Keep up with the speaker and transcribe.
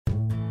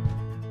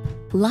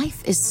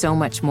Life is so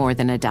much more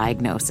than a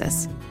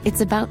diagnosis. It's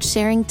about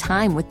sharing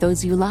time with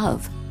those you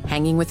love,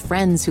 hanging with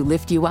friends who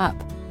lift you up,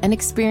 and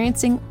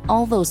experiencing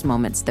all those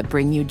moments that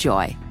bring you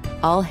joy.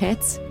 All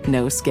hits,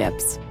 no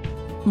skips.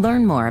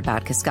 Learn more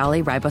about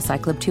Kisqali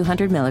Ribociclib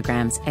 200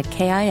 milligrams at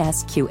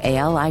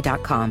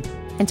KISQALI.com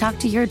and talk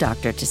to your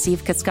doctor to see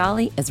if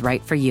Kisqali is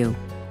right for you.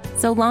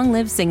 So long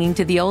live singing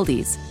to the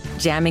oldies,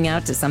 jamming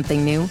out to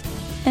something new,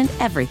 and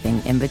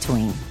everything in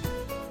between.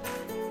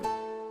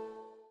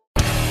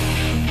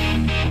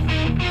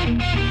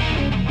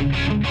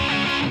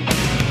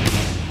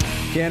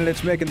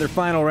 Candidates making their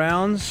final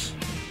rounds.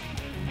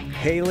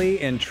 Haley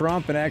and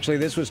Trump, and actually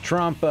this was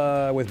Trump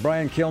with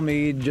Brian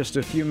Kilmeade just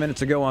a few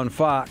minutes ago on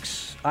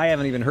Fox. I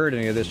haven't even heard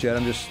any of this yet.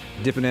 I'm just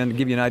dipping in to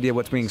give you an idea of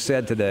what's being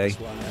said today.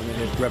 I mean,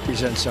 it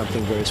represents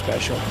something very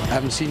special. I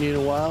haven't seen you in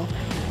a while.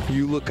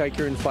 You look like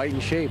you're in fighting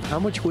shape. How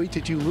much weight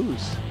did you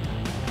lose?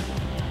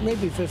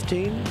 Maybe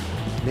 15,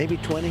 maybe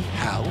 20.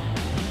 How?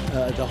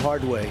 The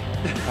hard way.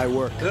 I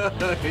work.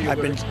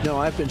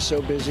 I've been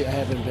so busy. I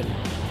haven't been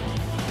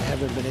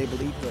able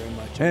to eat very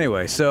much.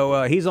 Anyway,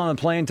 so he's on the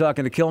plane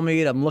talking to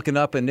Kilmeade. I'm looking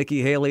up, and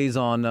Nikki Haley's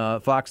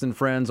on Fox and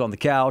Friends on the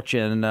couch,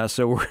 and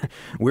so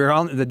we're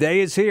on. The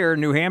day is here.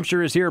 New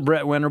Hampshire is here,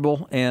 Brett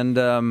Winterble, and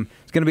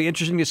it's going to be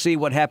interesting to see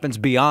what happens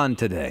beyond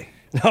today.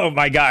 Oh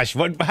my gosh,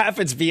 what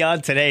happens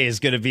beyond today is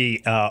going to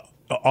be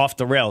off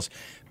the rails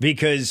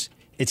because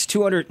it's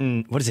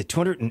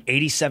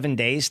 287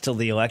 days till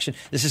the election.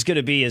 This is going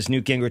to be, as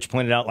Newt Gingrich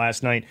pointed out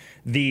last night,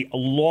 the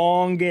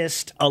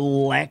longest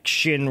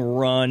election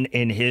run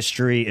in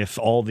history if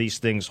all these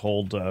things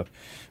hold the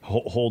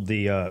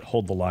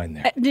line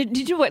there. Did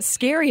you know what's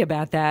scary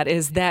about that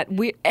is that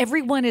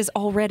everyone is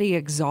already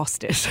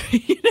exhausted.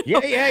 You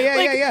know?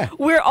 Yeah.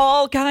 We're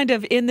all kind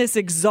of in this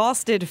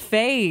exhausted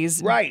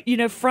phase, right? You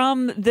know,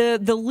 from the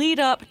lead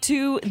up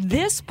to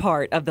this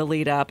part of the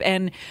lead up,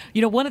 and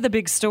you know, one of the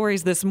big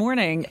stories this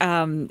morning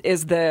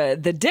is the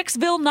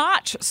Dixville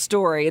Notch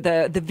story,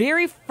 the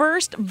very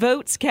first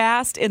votes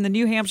cast in the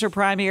New Hampshire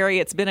primary.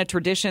 It's been a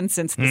tradition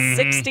since the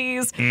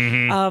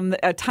 60s.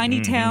 A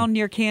tiny town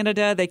near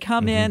Canada. They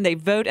come in, they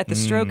vote at the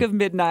stroke of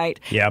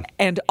midnight,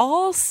 and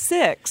all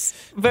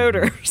six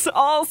voters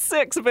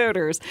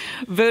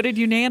voted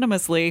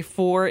unanimously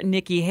for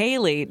Nikki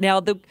Haley.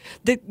 Now,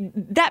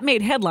 that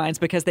made headlines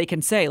because they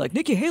can say, like,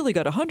 Nikki Haley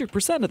got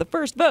 100% of the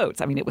first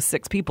votes. I mean, it was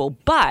six people,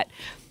 but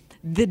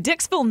the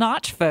Dixville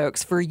Notch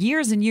folks for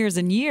years and years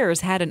and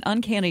years had an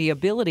uncanny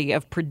ability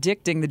of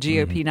predicting the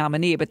GOP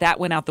nominee, but that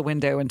went out the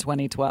window in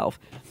 2012.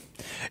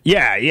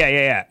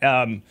 Yeah.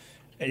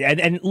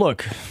 And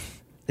look,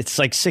 it's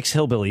like six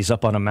hillbillies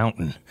up on a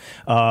mountain.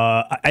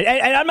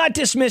 I'm not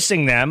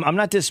dismissing them.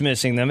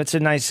 It's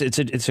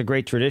a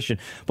great tradition.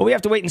 But we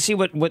have to wait and see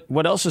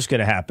what else is going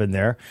to happen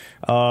there.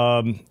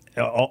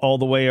 All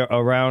the way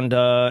around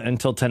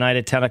until tonight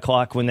at 10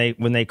 o'clock when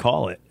they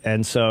call it.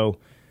 And so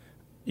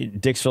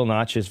Dixville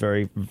Notch is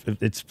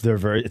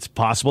it's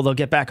possible they'll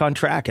get back on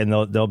track and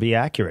they'll be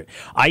accurate.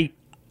 I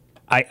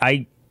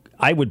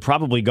would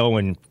probably go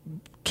and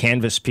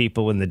canvass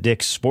people in the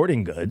Dick's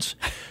Sporting Goods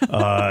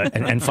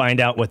and find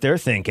out what they're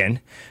thinking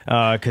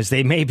because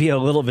they may be a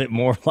little bit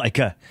more like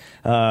a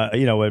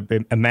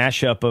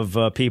mashup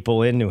of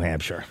people in New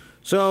Hampshire.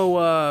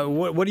 So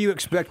what do you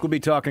expect we'll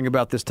be talking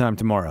about this time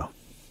tomorrow?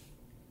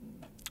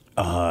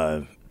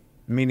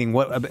 Meaning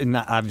what?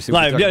 Not obviously.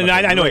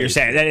 I know what you're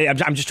saying.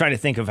 I'm just trying to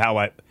think of how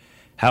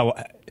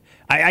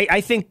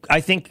I think.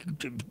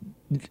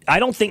 I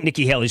don't think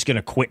Nikki Haley's going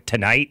to quit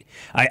tonight.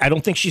 I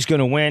don't think she's going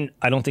to win.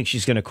 I don't think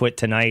she's going to quit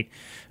tonight.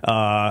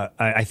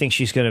 I think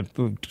she's going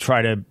to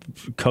try to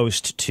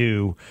coast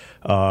to,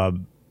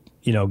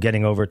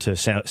 getting over to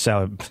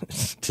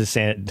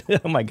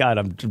oh my God,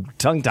 I'm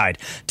tongue-tied,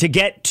 to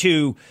get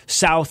to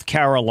South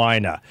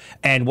Carolina.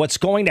 And what's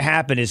going to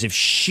happen is if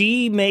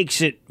she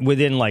makes it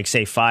within, like,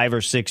 say, 5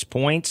 or 6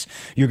 points,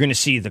 you're going to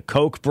see the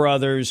Koch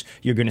brothers,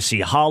 you're going to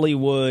see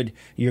Hollywood,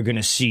 you're going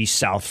to see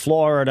South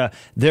Florida.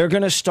 They're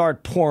going to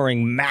start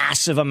pouring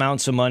massive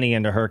amounts of money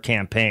into her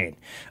campaign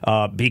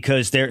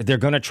because they're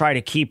going to try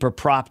to keep her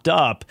propped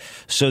up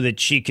so that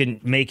she can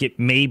make it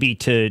maybe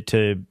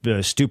to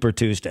Stupor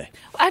Tuesday.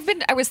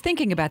 I was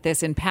thinking about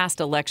this in past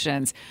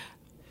elections.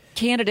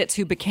 Candidates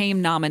who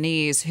became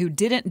nominees who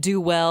didn't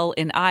do well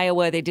in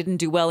Iowa, they didn't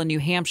do well in New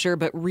Hampshire,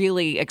 but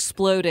really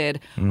exploded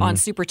on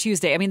Super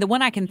Tuesday. I mean, the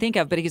one I can think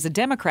of, but he's a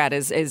Democrat,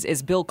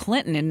 is Bill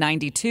Clinton in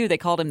 '92. They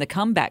called him the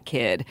comeback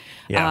kid.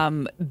 Yeah.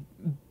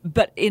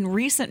 But in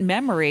recent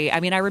memory,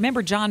 I mean, I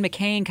remember John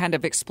McCain kind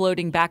of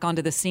exploding back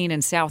onto the scene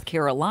in South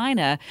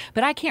Carolina,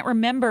 but I can't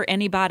remember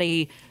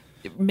anybody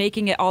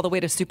making it all the way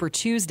to Super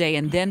Tuesday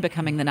and then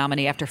becoming the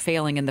nominee after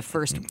failing in the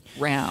first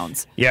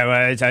rounds. Yeah,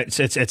 well,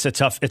 it's a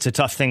tough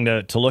thing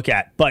to look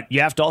at. But you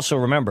have to also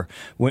remember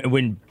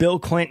when Bill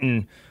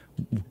Clinton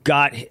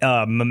got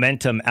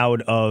momentum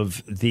out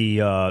of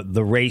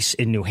the race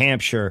in New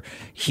Hampshire,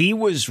 he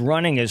was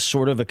running as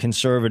sort of a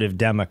conservative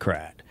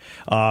Democrat.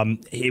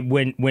 When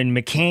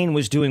McCain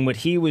was doing what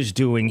he was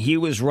doing, he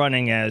was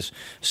running as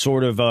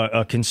sort of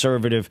a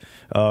conservative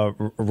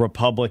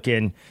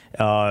Republican,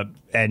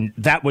 and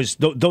that was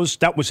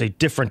a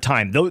different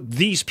time.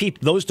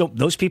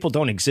 Those people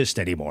don't exist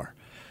anymore.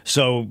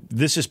 So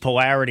this is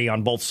polarity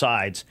on both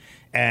sides,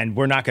 and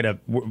we're not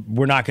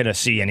gonna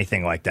see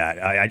anything like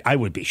that. I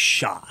would be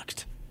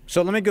shocked.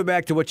 So let me go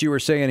back to what you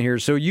were saying here.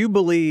 So you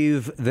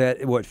believe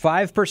that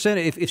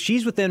 5%? If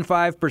she's within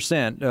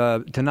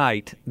 5%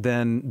 tonight,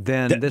 then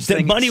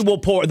the money will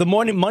pour. The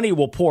money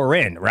will pour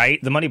in, right?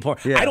 The money pour.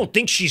 Yeah. I don't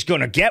think she's going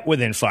to get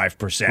within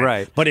 5%,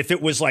 right? But if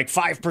it was like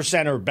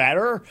 5% or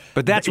better,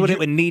 but that's what it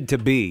would need to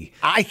be.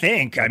 I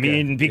think. Okay. I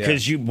mean,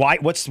 because why?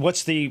 What's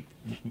the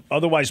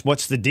Otherwise,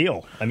 what's the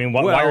deal? I mean,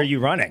 why are you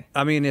running?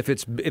 I mean, if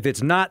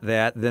it's not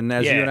that, then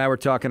as you and I were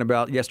talking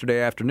about yesterday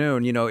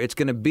afternoon, it's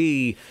going to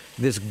be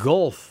this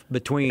gulf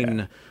between.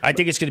 Yeah. I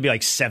think it's going to be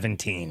like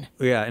 17.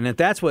 Yeah, and if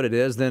that's what it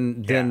is,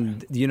 then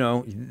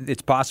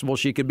it's possible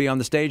she could be on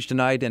the stage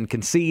tonight and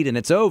concede, and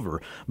it's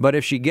over. But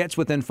if she gets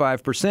within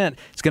 5%,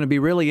 it's going to be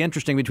really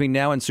interesting between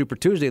now and Super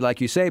Tuesday, like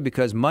you say,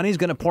 because money's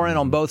going to pour in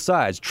on both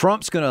sides.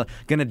 Trump's going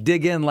to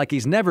dig in like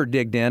he's never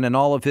digged in, and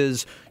all of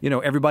his,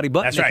 everybody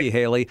but that's Nikki right.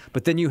 Haley.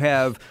 But then you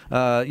have,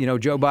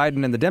 Joe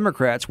Biden and the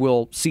Democrats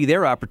will see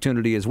their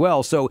opportunity as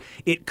well. So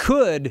it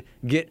could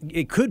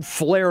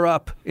flare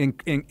up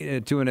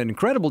to an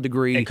incredible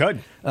degree. It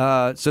could.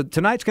 So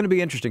tonight's going to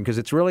be interesting because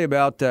it's really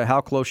about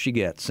how close she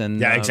gets. And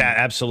yeah,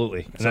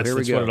 absolutely. And so that's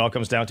what it all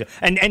comes down to.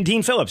 And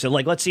Dean Phillips,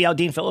 let's see how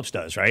Dean Phillips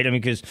does, right? I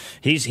mean, because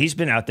he's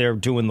been out there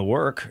doing the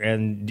work,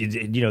 and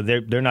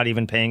they're not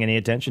even paying any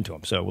attention to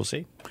him. So we'll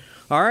see.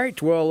 All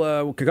right.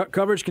 Well,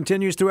 coverage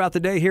continues throughout the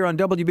day here on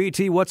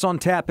WBT. What's on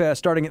tap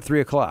starting at 3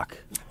 o'clock?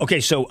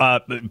 Okay, so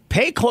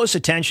pay close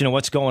attention to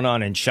what's going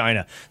on in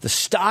China. The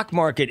stock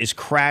market is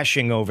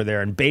crashing over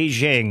there, and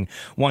Beijing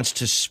wants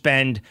to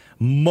spend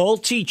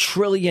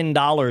multi-trillion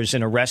dollars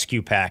in a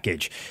rescue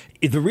package.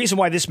 The reason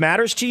why this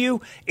matters to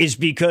you is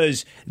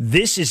because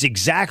this is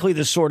exactly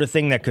the sort of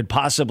thing that could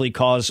possibly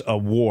cause a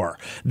war.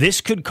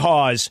 This could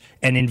cause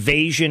an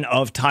invasion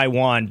of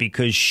Taiwan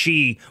because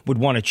Xi would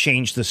want to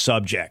change the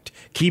subject.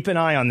 Keep an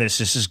eye on this.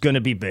 This is going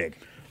to be big.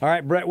 All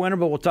right, Brett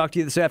Winterble, we'll talk to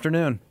you this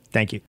afternoon. Thank you.